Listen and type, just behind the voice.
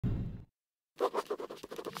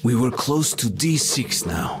We were close to D6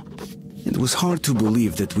 now. It was hard to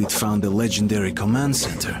believe that we'd found a legendary command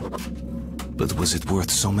center. But was it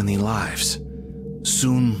worth so many lives?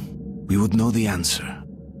 Soon, we would know the answer.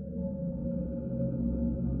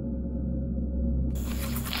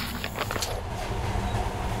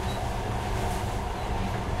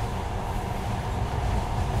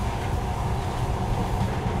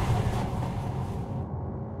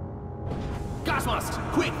 Gas mask,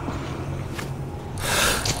 quick!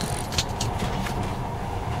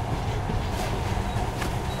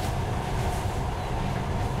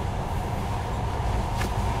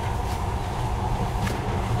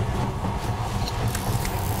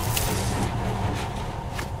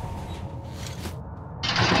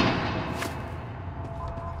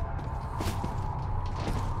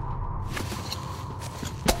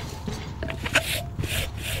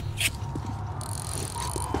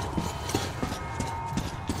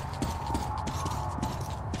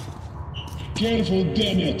 Careful,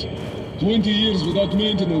 damn it! 20 years without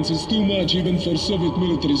maintenance is too much even for Soviet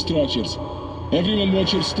military structures. Everyone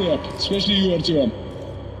watch your step, especially you, Artyom.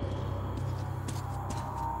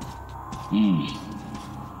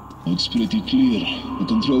 Looks pretty clear. The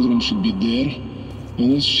control room should be there. Well,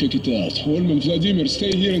 let's check it out. Holm and Vladimir,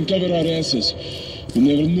 stay here and cover our asses. You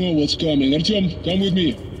never know what's coming. Artyom, come with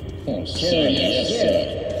me. Oh, sir, yes,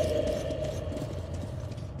 sir.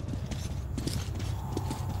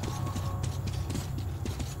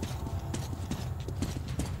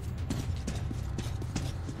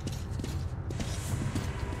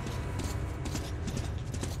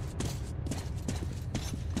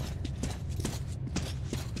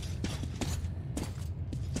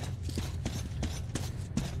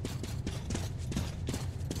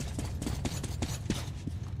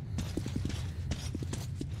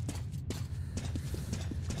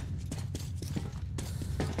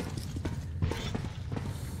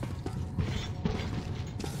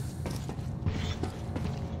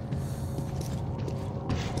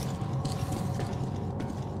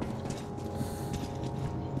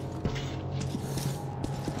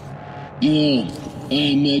 You know, I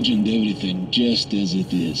imagined everything just as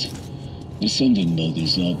it is. There's something about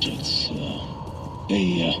these objects.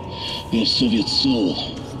 They have Soviet soul.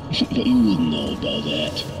 But you wouldn't know about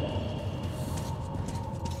that.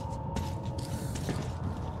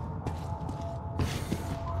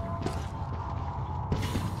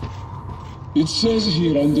 It says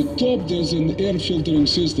here on the top there's an air filtering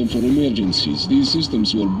system for emergencies. These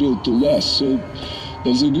systems were built to last, so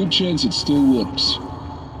there's a good chance it still works.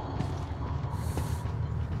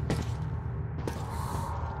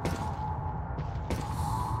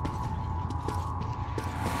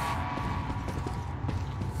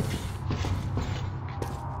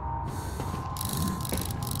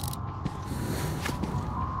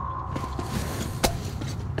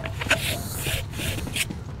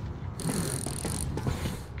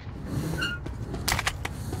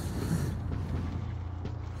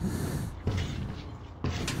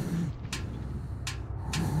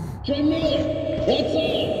 What's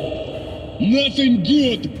up? Nothing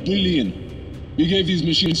good, Blin. We gave these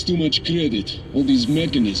machines too much credit. All these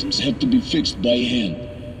mechanisms have to be fixed by hand.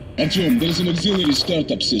 Artyom, there's an auxiliary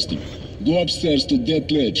startup system. Go upstairs to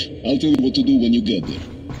that ledge. I'll tell you what to do when you get there.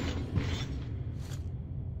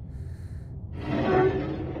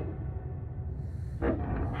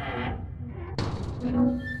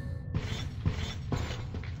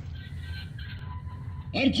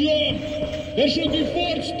 Artyom! There should be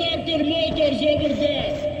 4 starter motors over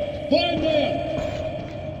there! Find them!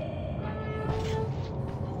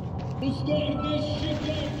 To start this shit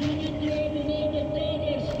up, you need to open all the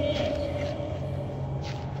covers first!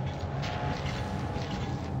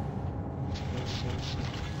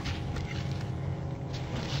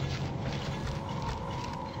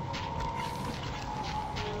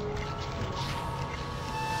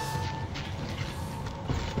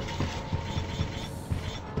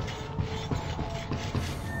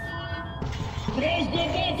 Press the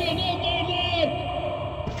button on my mark!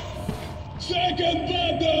 Second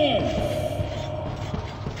button!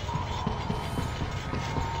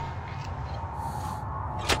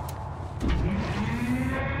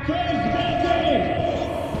 First button!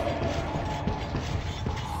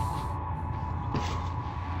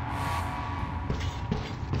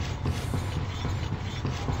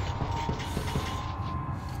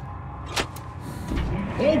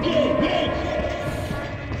 Okay, next!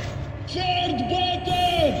 Third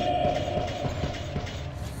button!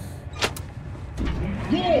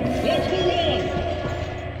 Good, let's move on!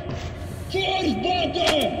 Fourth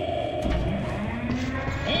button!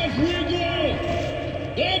 Off we go!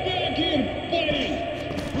 Get back here, buddy!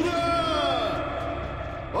 Hurrah!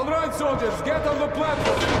 right, soldiers, get on the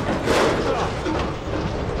platform!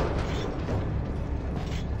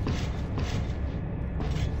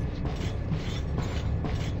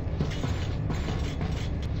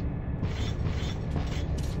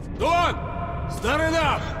 Go on! Start it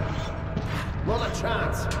up! Not a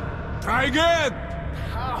chance. Try again!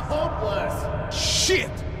 How hopeless! Shit!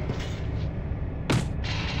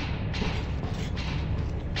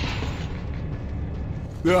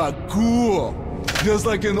 Ah, cool! Just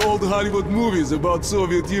like in old Hollywood movies about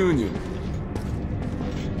Soviet Union.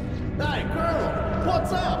 Hey, Colonel!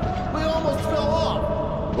 What's up? We almost fell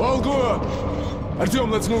off! All good!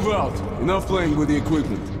 Artyom, let's move out. Enough playing with the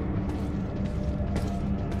equipment.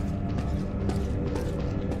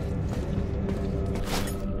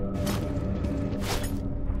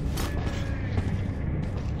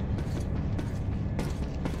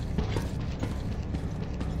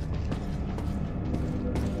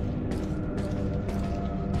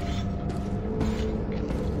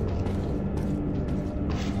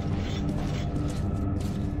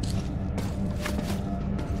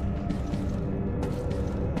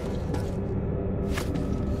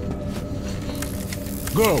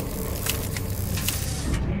 Go!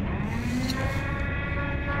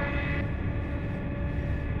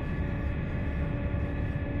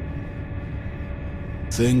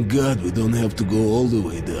 Thank God we don't have to go all the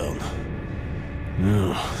way down.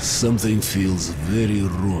 Oh, something feels very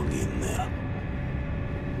wrong in there.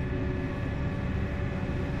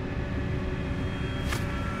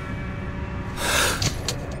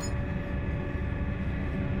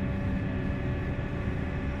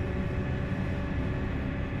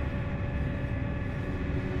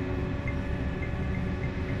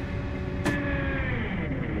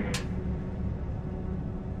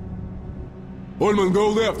 Ullman, go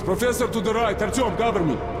left. Professor to the right. Artyom, cover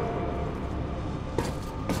me.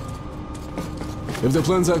 If the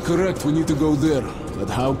plans are correct, we need to go there. But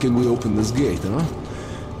how can we open this gate, huh?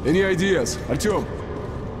 Any ideas? Artyom?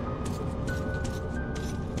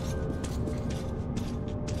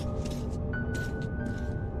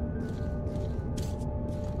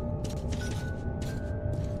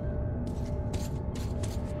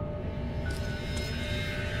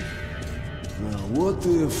 Now, what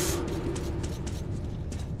if...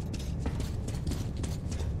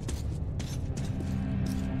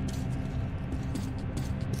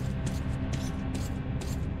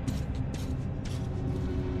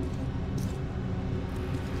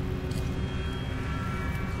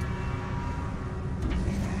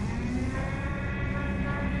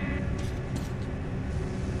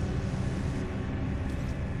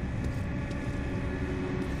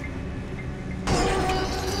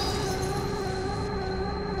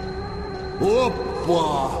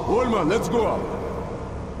 Опа! Ullman, let's go!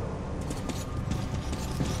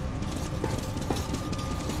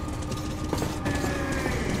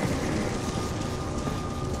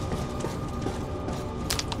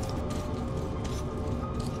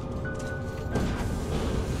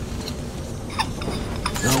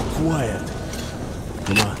 Now quiet.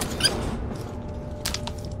 Come on.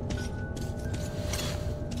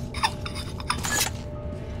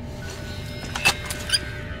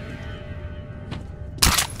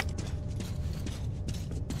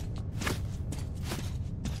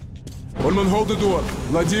 Ullman, hold the door.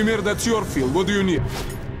 Vladimir, that's your field. What do you need?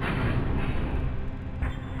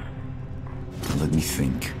 Let me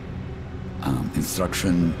think.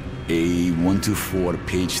 Instruction A124,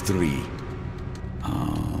 page 3.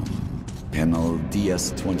 Panel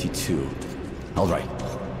DS22. All right,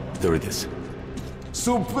 there it is.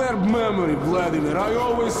 Superb memory, Vladimir. I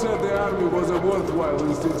always said the army was a worthwhile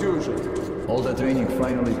institution. All the training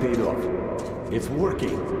finally paid off. It's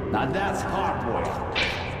working. Now that's hard work.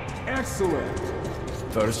 Excellent.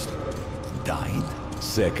 First, died.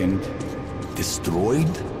 Second,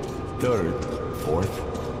 destroyed. Third, fourth,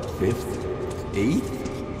 fifth, eighth,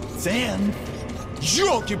 10th.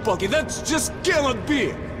 Ёлки-палки, that just cannot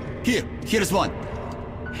be! Here's one.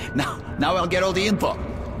 Now I'll get all the info.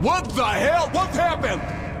 What the hell? What happened?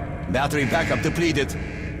 Battery backup depleted.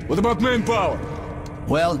 What about main power?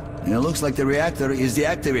 Well, it looks like the reactor is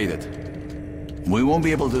deactivated. We won't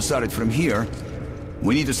be able to start it from here.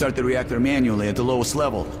 We need to start the reactor manually at the lowest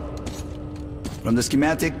level. From the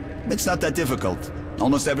schematic, it's not that difficult.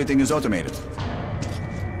 Almost everything is automated.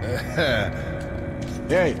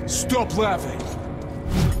 Hey, stop laughing!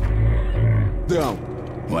 Down.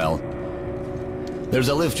 Well, there's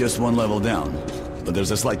a lift just one level down, but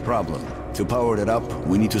there's a slight problem. To power it up,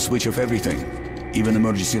 we need to switch off everything, even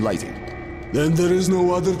emergency lighting. Then there is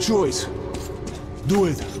no other choice. Do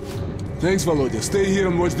it. Thanks, Volodya. Stay here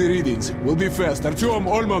and watch the readings. We'll be fast. Artyom,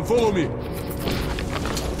 Ullman, follow me.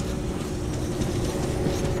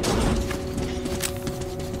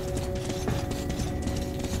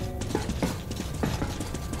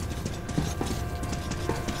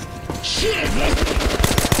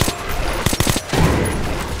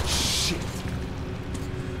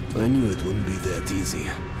 I knew it wouldn't be that easy.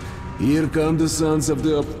 Here come the sons of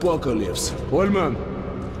the apocalypse. Holman,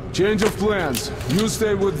 change of plans. You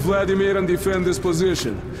stay with Vladimir and defend this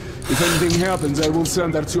position. If anything happens, I will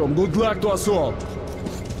send Artyom. Good luck to us all!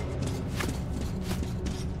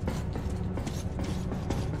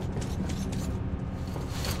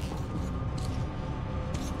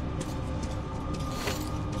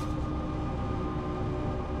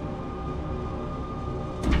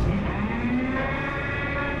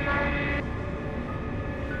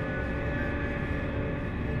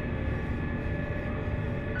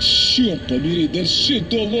 Черт побери, there's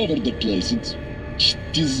shit all over the place. It's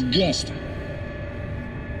disgusting.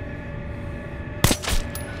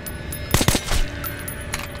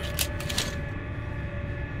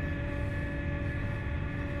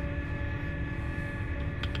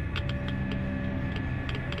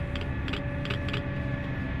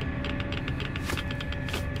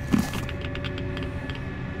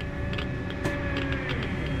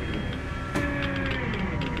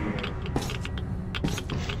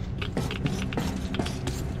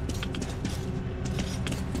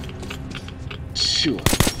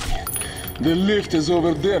 The lift is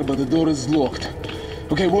over there, but the door is locked.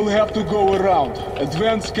 Okay, we'll have to go around.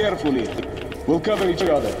 Advance carefully. We'll cover each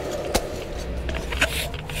other.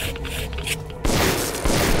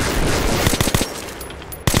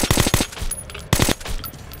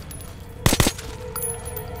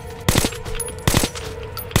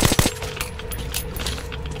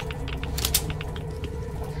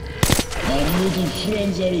 Our little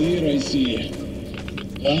friends are here, I see.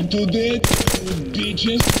 Up to date,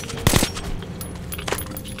 bitches.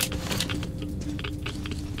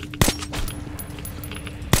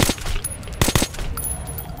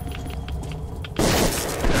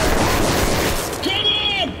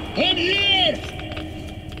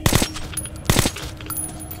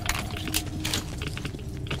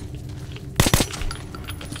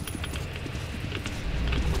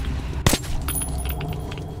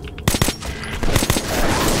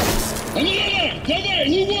 Давай,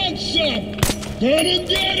 who wants some? Come and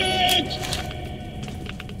get it!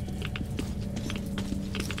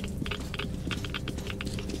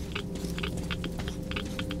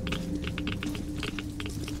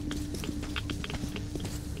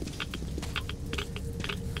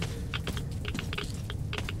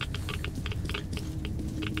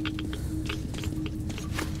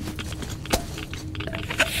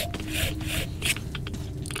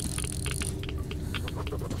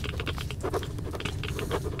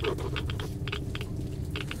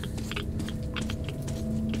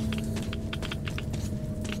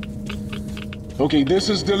 Okay, this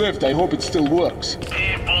is the lift. I hope it still works.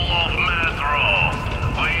 People of Metro,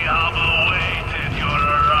 we have awaited your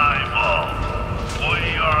arrival. We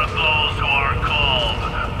are those who are called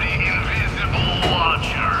the Invisible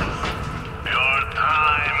Watchers. Your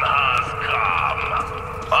time has come,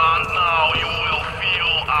 and now you will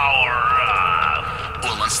feel our wrath.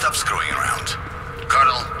 Ullman, stop screwing around.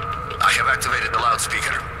 Colonel, I have activated the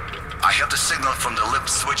loudspeaker. I have the signal from the lift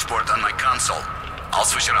switchboard on my console. I'll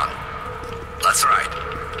switch it on. That's right.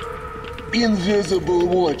 Invisible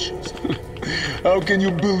watchers. How can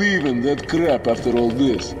you believe in that crap after all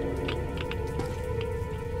this?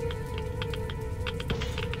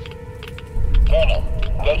 Colonel,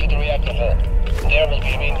 go to the reactor hall. There will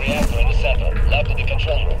be a main reactor in the center, left of the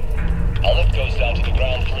control room. A lift goes down to the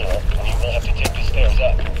ground floor, and you will have to take the stairs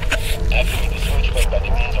up. Activate the switchboard by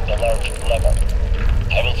the means of the large lever.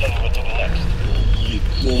 I will tell you what to do next. Oh my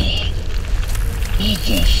god. What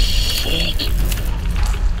the fuck?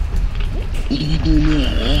 What do we do now,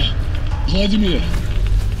 huh? Vladimir,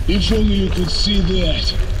 if only you could see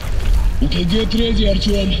that. Okay, get ready,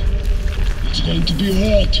 Artyom. It's going to be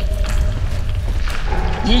hot.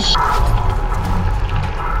 This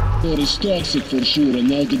is toxic for sure, and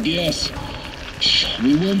now the gas.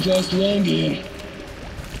 We won't last long here.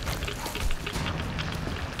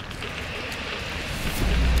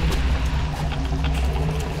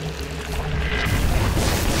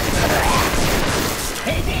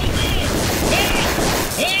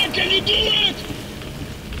 Can you do it?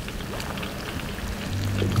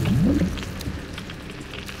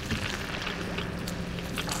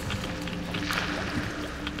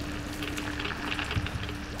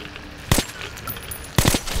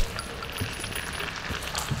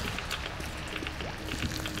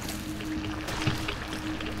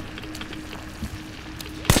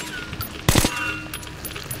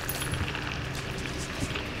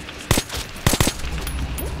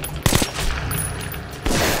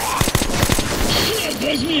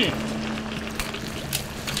 Возьми!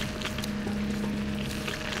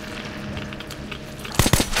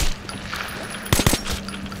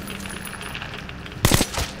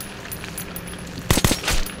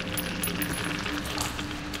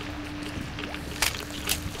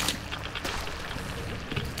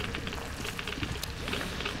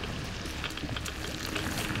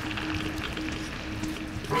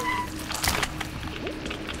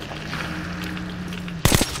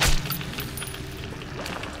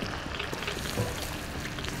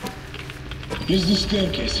 Here's the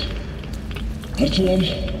staircase. Artyom,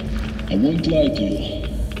 I won't lie to you.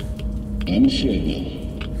 I'm afraid now.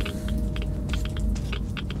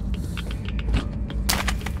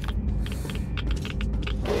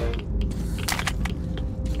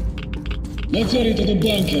 Let's hurry to the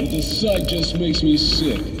bunker. The sight just makes me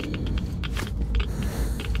sick.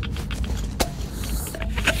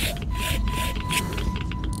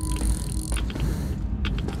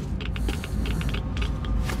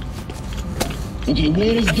 Okay,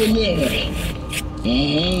 where is the lever?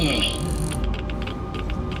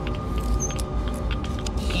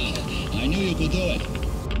 I knew you could do it.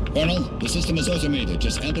 Colonel, the system is automated.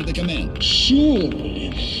 Just enter the command. Sure,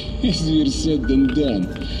 Brian. Easier said than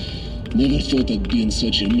done. Never thought I'd be in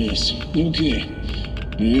such a mess. Okay.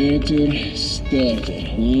 Reactor starter.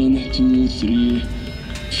 1, 2, 3,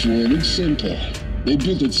 4. Looks simple. They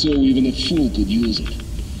built it so even a fool could use it.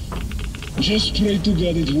 Just pray to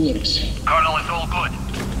God it works. Colonel, it's all good.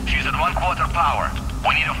 She's at 1/4 power.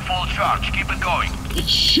 We need a full charge. Keep it going.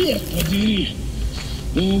 Sure, Padiri.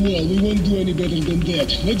 Oh well, we won't do any better than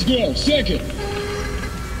that. Let's go. Second.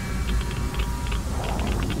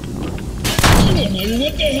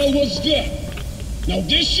 What the hell was that? Now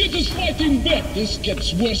this shit is fighting back. This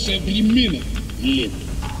gets worse every minute. Lit.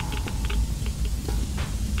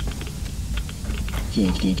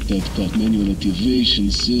 Так. Manual activation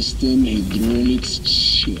system, hydraulics,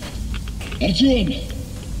 shit. Artyom,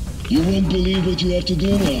 you won't believe what you have to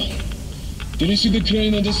do now. Can you see the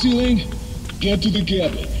crane on the ceiling? Get to the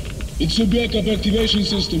cabin. It's a backup activation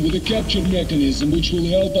system with a capture mechanism which will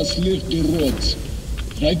help us lift the rods.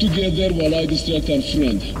 Try to get there while I distract our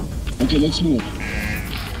friend. Okay, let's move.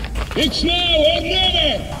 It's now or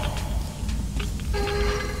never!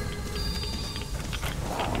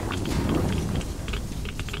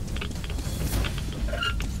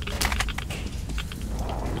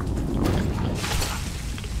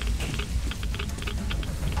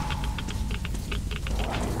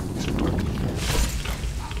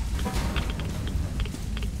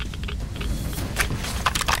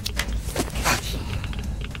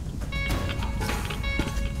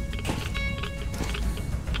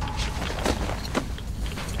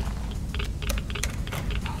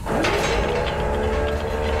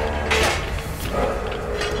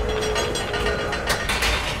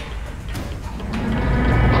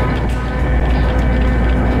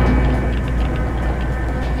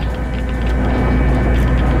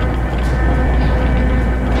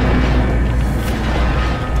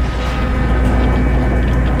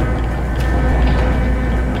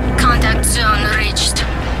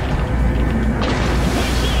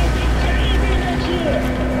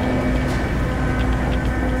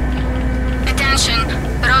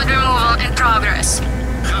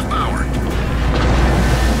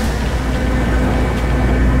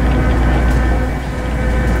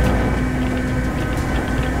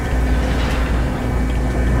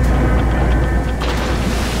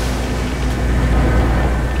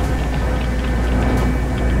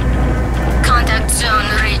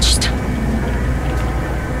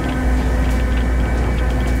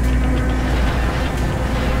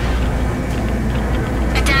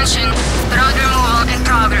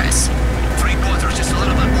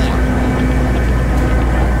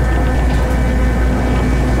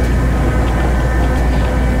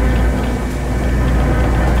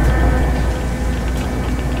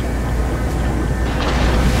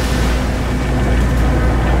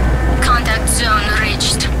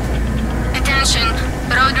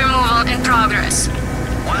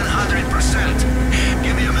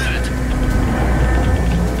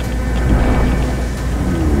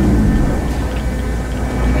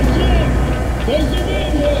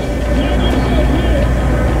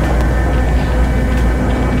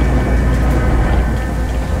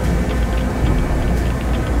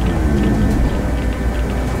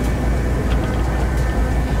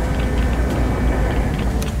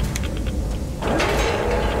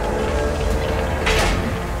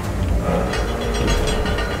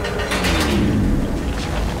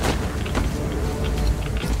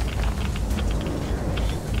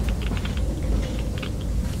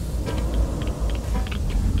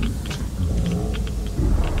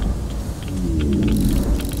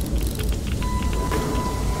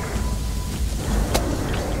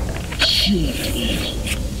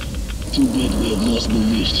 Too bad we have lost the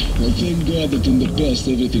lift. Well, thank God that in the past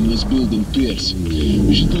everything was built in pairs.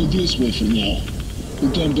 We should go this way for now.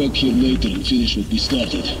 We'll come back here later and finish what we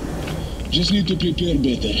started. Just need to prepare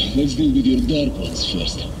better. Let's deal with your dark ones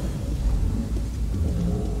first.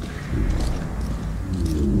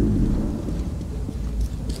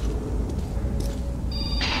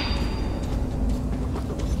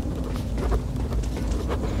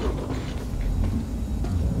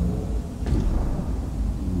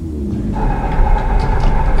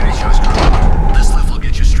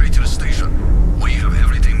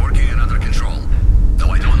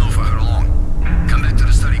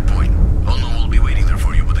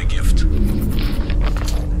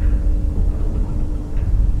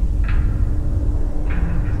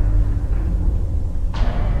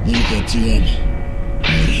 Artyom, our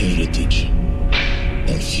heritage,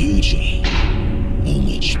 our future, how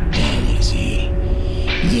much power is here.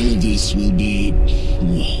 With all of this will rule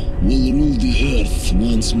the earth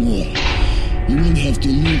once more. We won't have to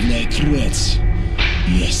live like rats.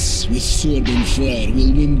 Yes, with sword and fire,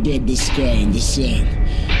 we'll win back the sky and the sun.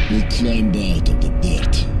 We'll climb out of the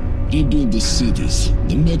dirt. Rebuild the cities.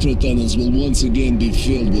 The metro tunnels will once again be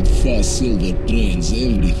filled with fast silver trains.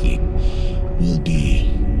 Everything will be...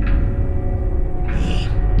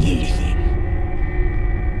 everything.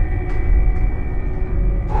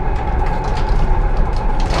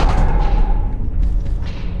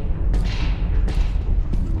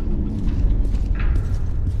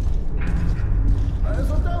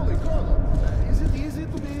 So tell me, Colonel, is it easy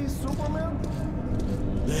to be Superman?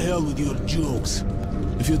 The hell with your jokes.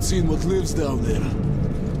 If you'd seen what lives down there.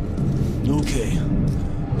 Okay.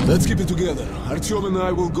 Let's keep it together. Artyom and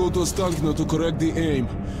I will go to Ostankino to correct the aim.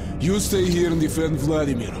 You stay here and defend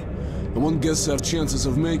Vladimir. I won't guess our chances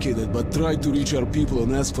of making it, but try to reach our people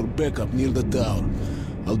and ask for backup near the tower.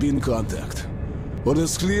 I'll be in contact.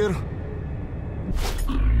 Orders clear?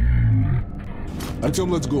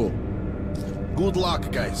 Artyom, let's go. Good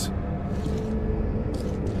luck, guys.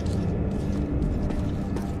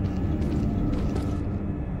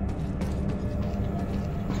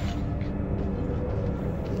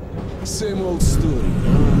 Same old story,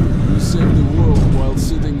 huh? You save the world while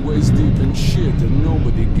sitting waist deep in shit and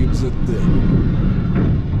nobody gives a damn.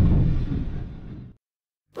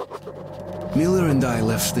 Miller and I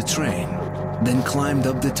left the train, then climbed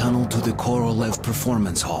up the tunnel to the Korolev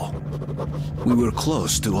Performance Hall. We were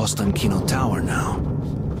close to Ostankino Tower now.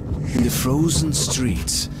 In the frozen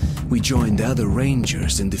streets, we joined the other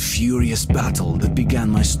Rangers in the furious battle that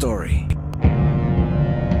began my story.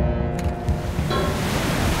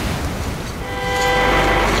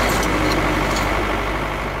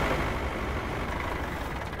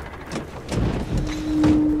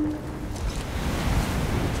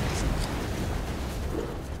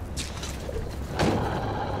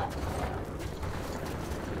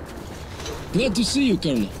 Glad to see you,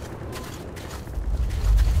 Colonel.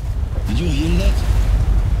 Did you hear that?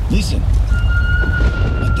 Listen.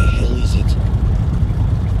 What the hell is it?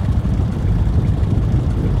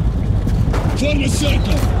 Form a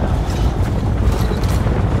circle!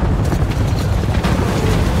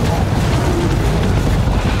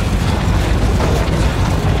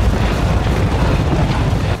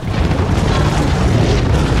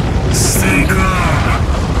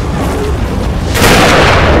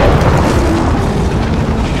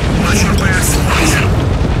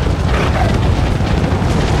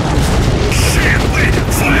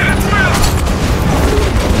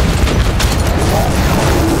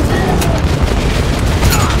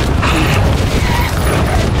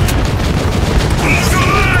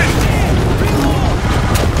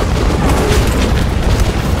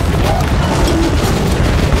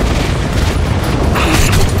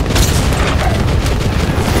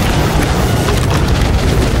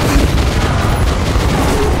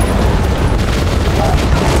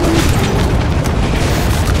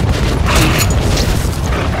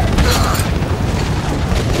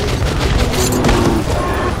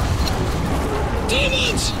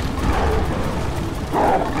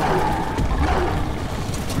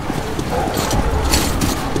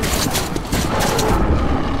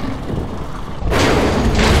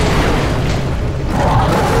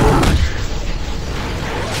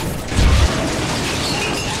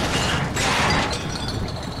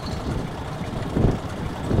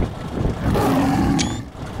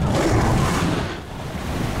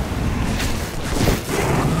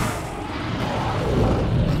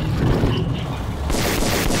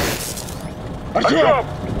 Artyom!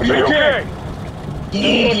 Are you okay? The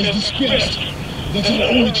horde has dispersed. That's our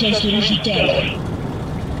only chance to reach the tower.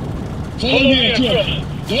 Follow me, Artyom.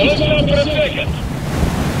 Don't stop for a second.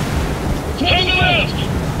 From the left!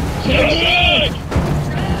 From the right!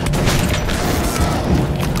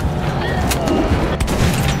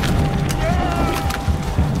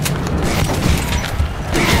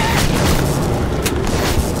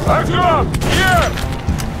 Artyom! Here!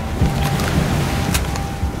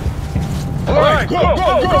 Alright, go, go,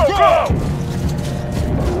 go, go!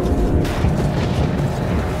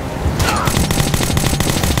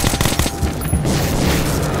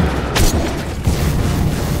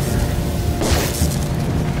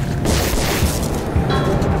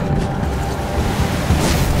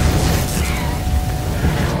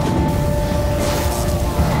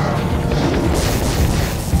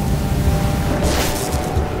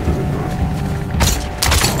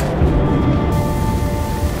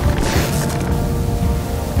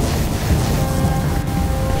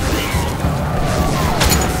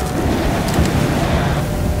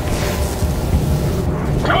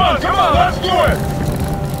 do it!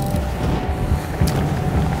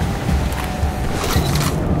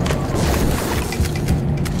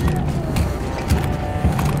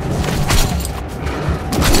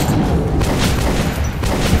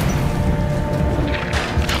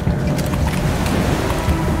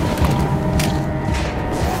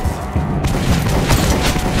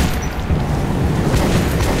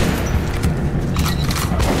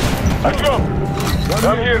 Let's go!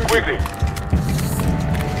 Come here quickly!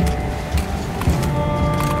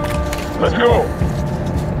 Let's go!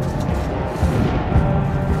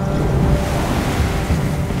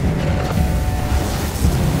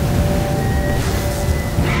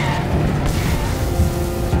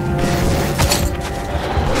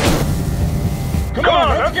 Come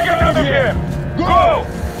on, let's get out of here! Go!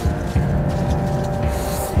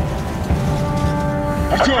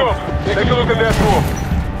 Let's go! Take a look at that room.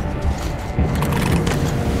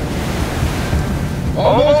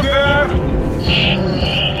 Almost there!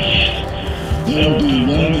 There'll be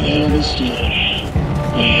one hell of a story.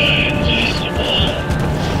 We are invisible.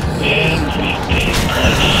 And we make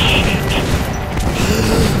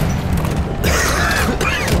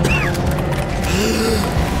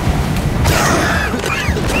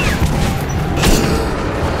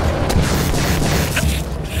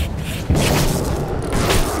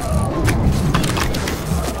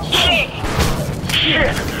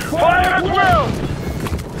Shit! Fire at will!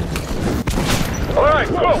 Alright,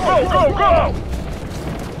 go, go, go, go!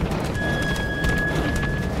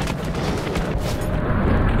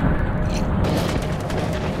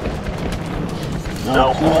 Now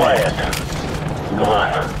quiet. Come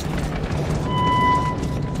on.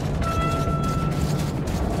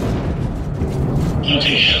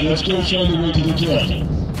 Okay, let's go find the way to the top.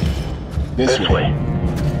 This way.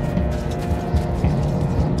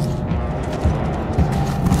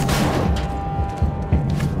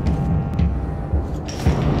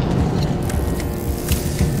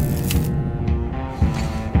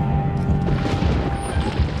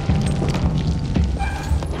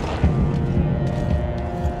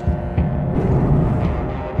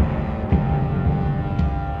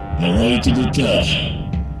 To the top.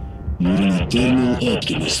 You're an eternal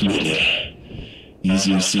optimist, Miller.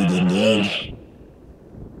 Easier said than done.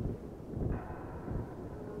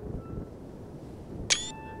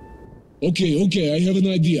 Okay, I have an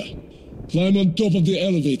idea. Climb on top of the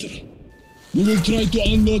elevator. We will try to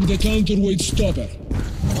unlock the counterweight stopper.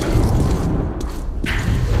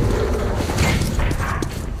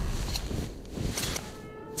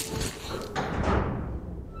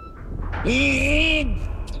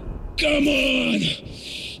 Come on!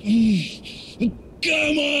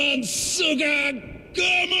 Come on, sugar!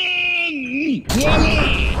 Come on! Voila!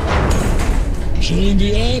 Join the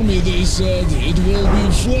army, they said. It will be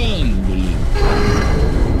fun, William.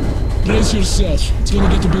 Brace yourself. It's gonna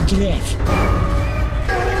get a bit rough.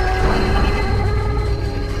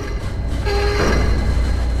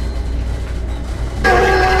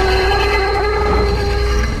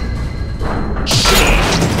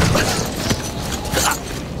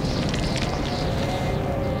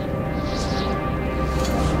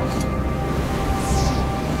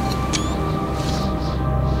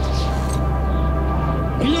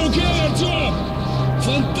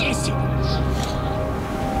 Fantastic!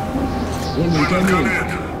 When we come in,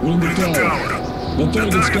 we're in the tower. The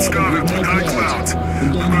target's covered with high clouds.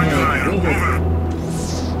 We're going high. Over.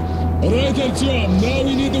 Alright, Artyom, now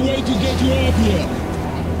we need a way to get you up here.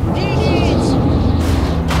 Vamos!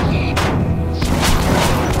 You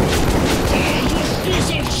piece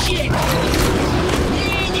of shit!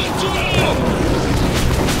 Move, Artyom!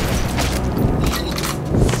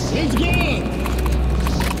 It's gone!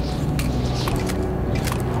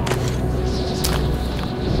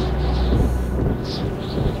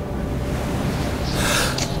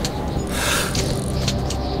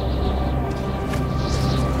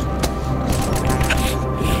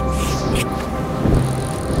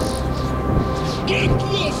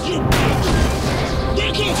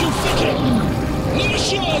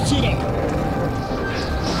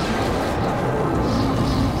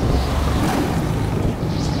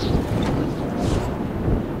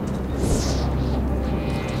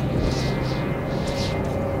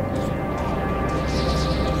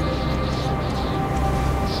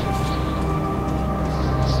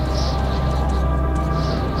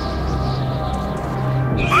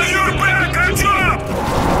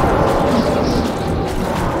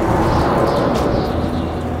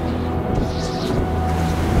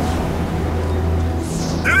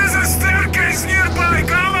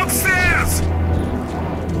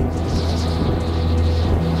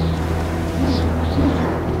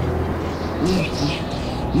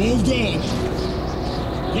 Move down.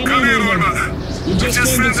 Come in, Orman. We've Just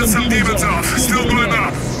just fended fended some demons off. Still going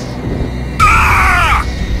up. Ah!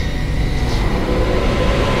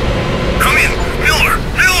 Come in, Miller!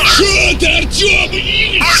 Miller! Shoot, Artyom!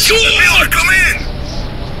 Artyom, Miller, come in!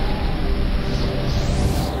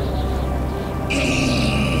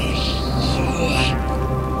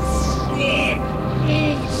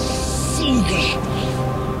 Сука!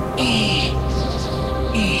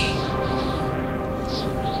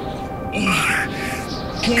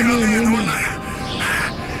 Come in, Orman.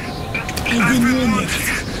 I've been wounded.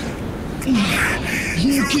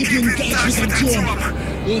 You keep in touch with Artyom.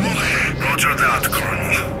 Over. Roger that,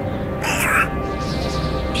 Colonel. Over.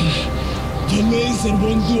 The laser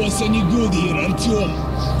won't do us any good here, Artyom.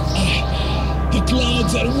 The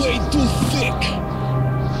clouds are way too thick.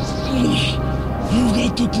 You've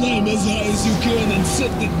got to climb as high as you can and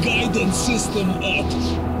set the guidance system up.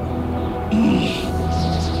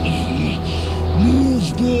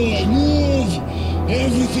 Move, boy, move!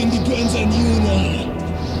 Everything depends on you now.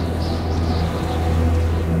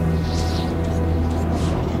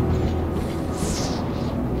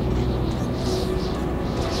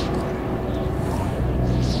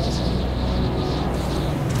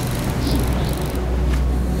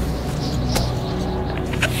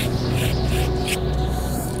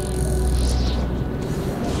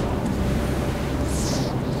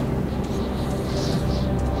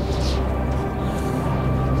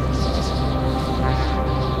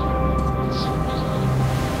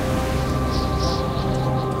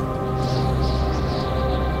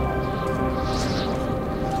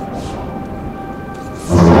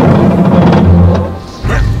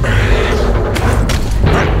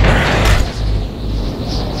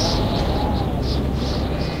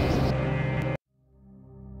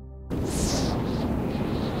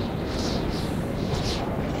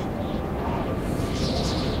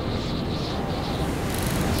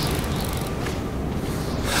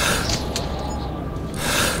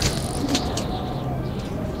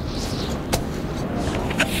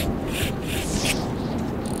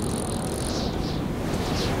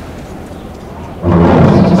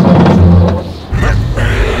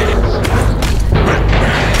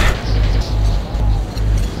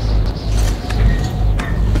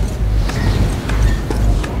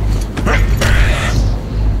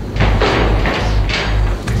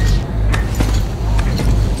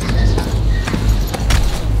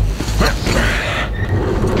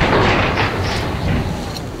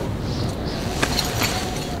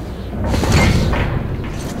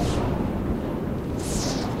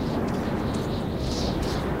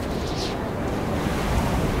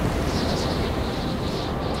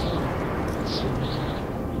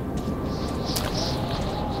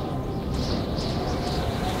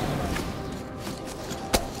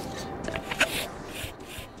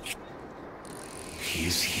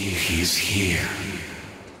 He's here.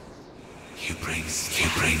 He brings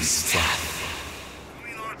death.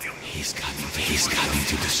 He's coming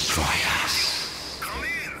to destroy us. Come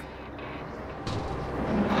in!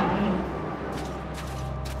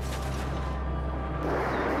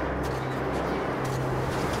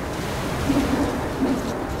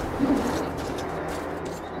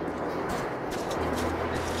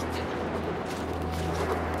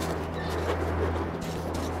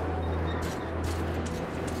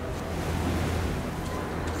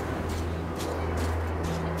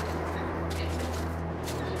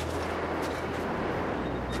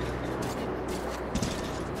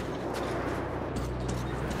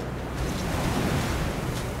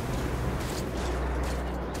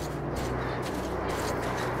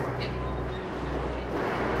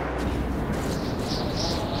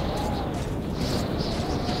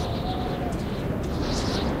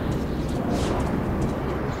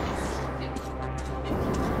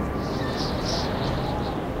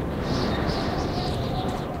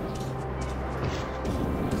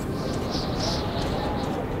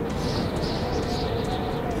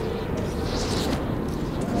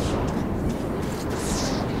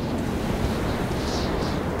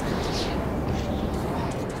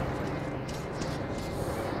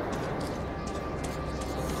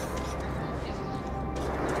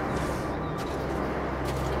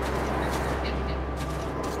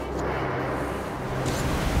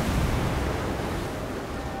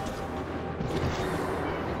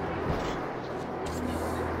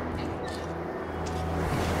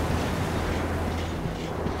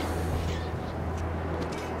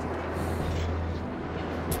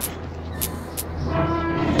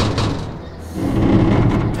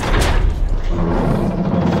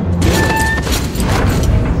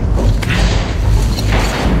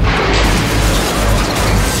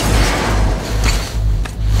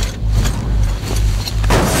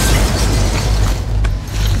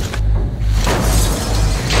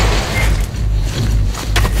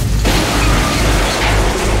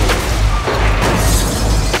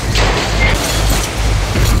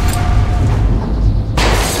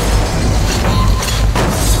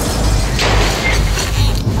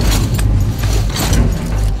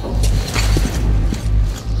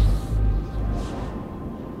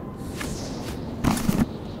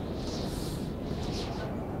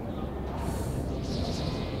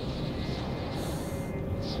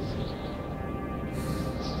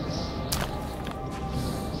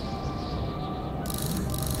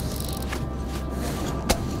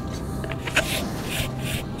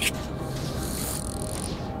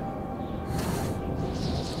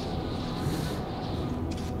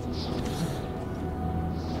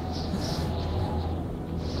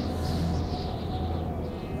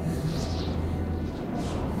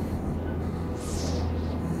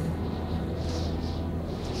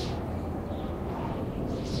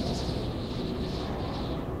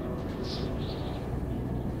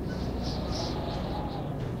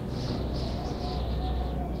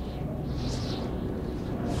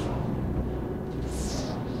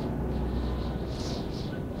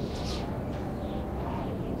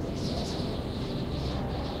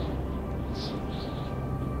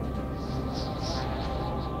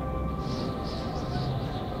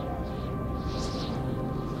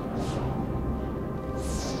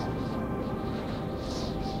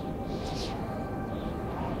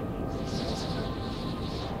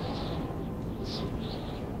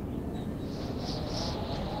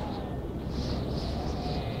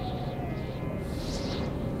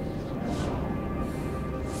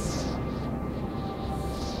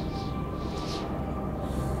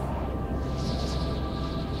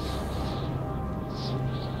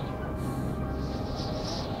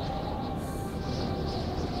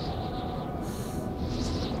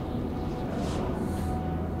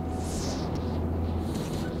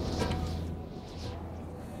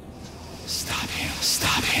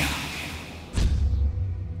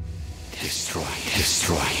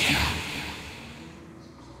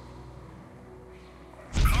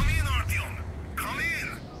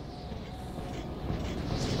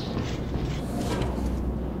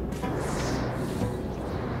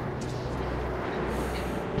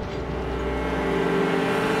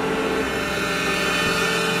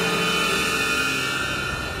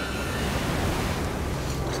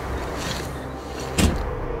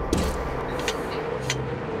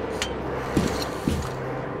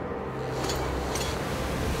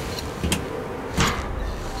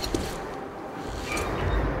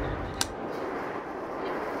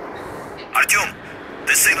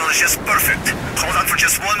 This signal is just perfect. Hold on for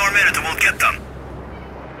just 1 more minute and we'll get them.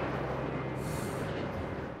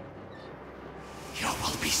 You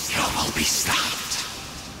will be stopped.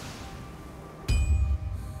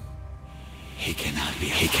 He cannot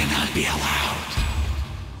be allowed.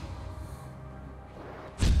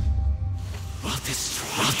 We'll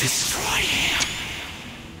destroy him.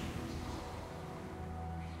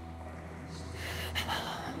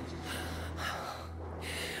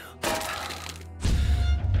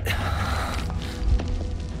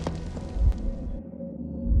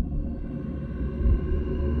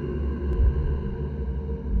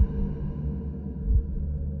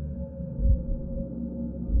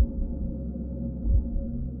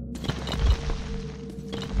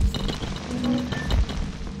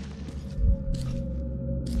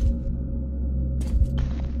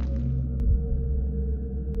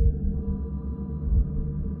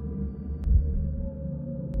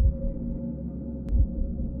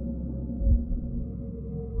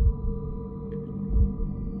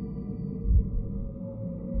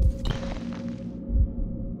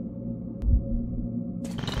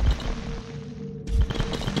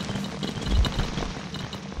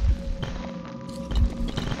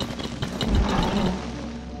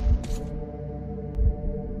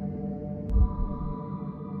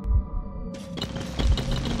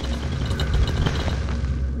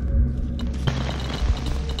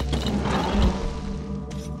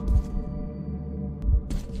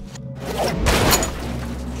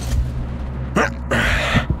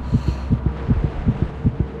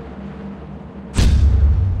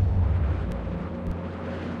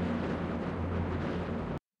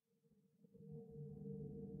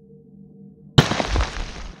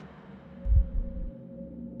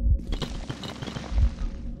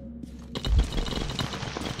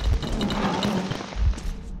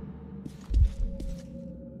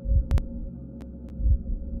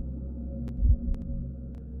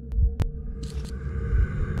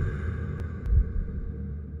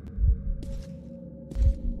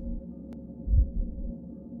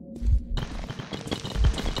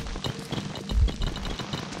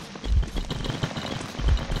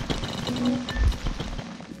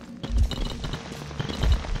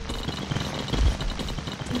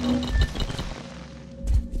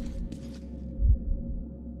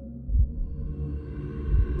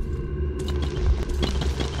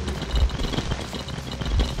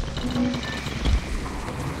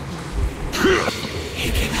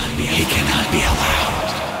 He cannot be allowed.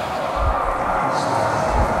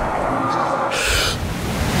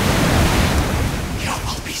 You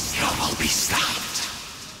will be stopped.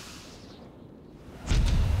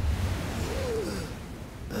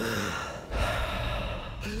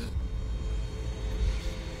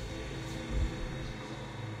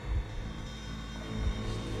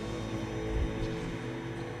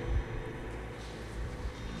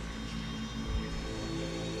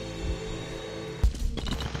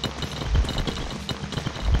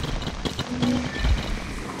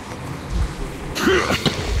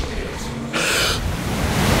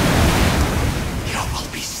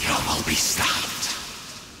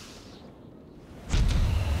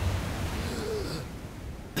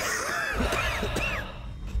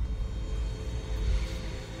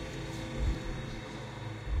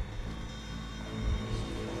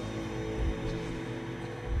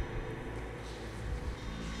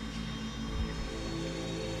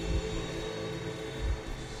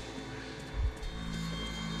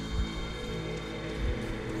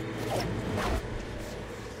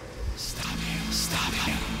 Stop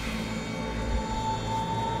him.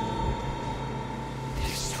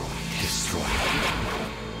 Destroy him.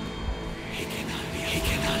 He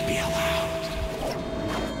cannot be allowed.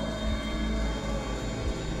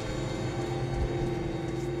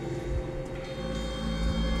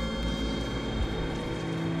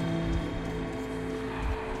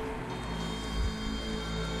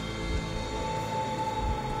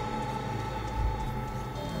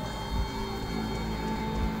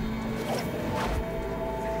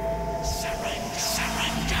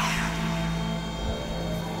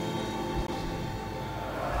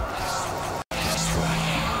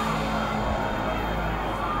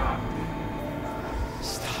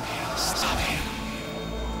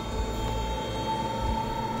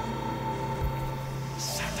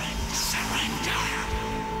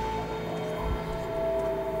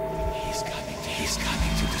 He's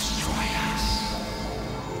coming to destroy us.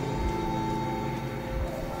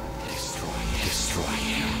 Destroy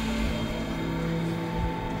him.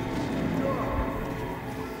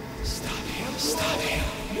 Stop him.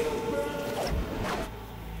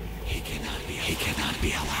 He cannot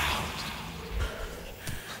be allowed.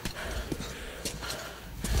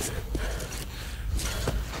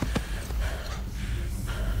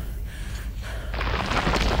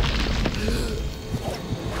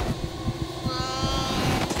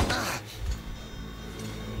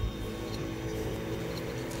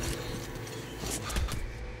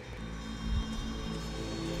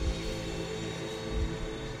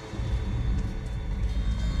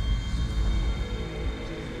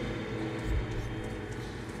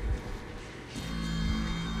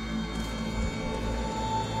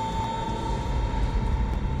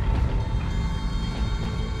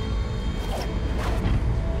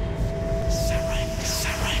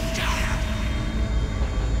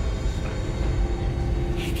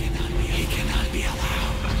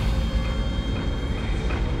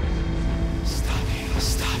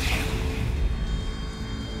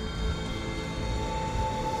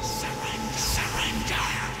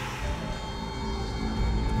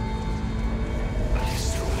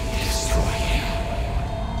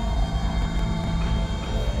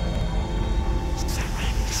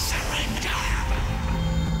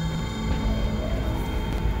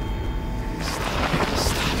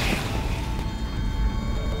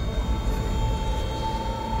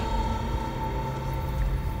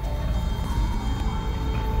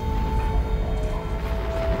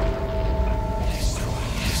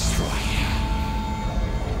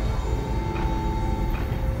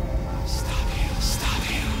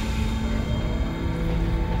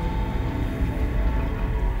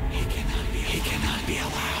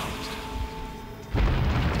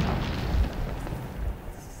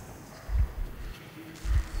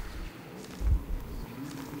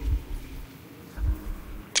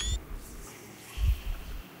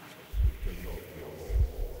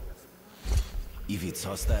 it's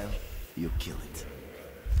hostile, you kill it.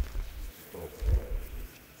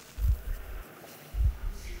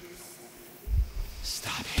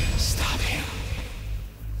 Stop him! Stop him!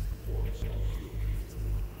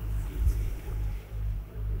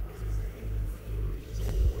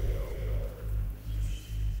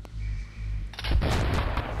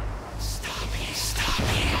 Stop him! Stop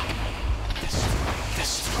him!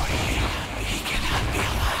 Destroy him! He cannot be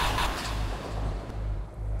allowed!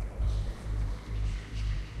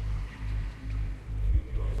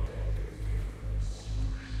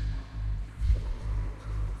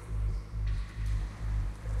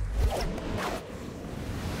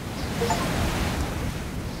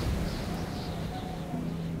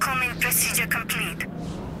 Coming procedure complete.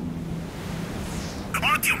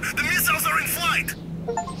 Artyom, the missiles are in flight!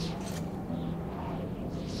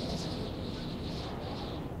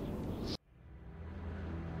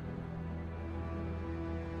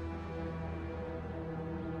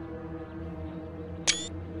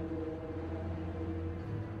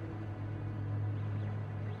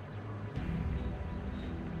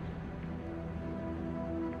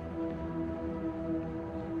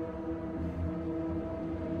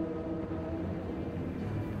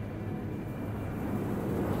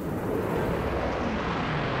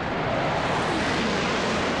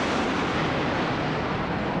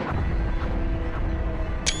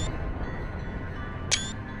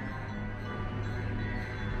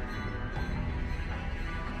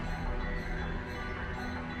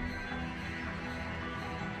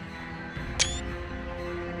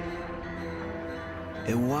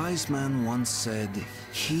 A wise man once said,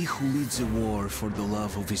 "He who leads a war for the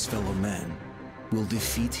love of his fellow men will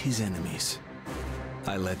defeat his enemies."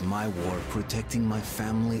 I led my war protecting my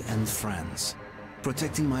family and friends,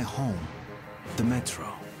 protecting my home, the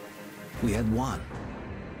metro. We had won.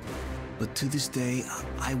 But to this day,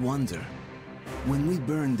 I wonder, when we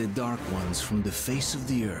burned the Dark Ones from the face of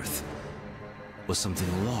the earth, was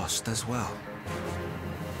something lost as well?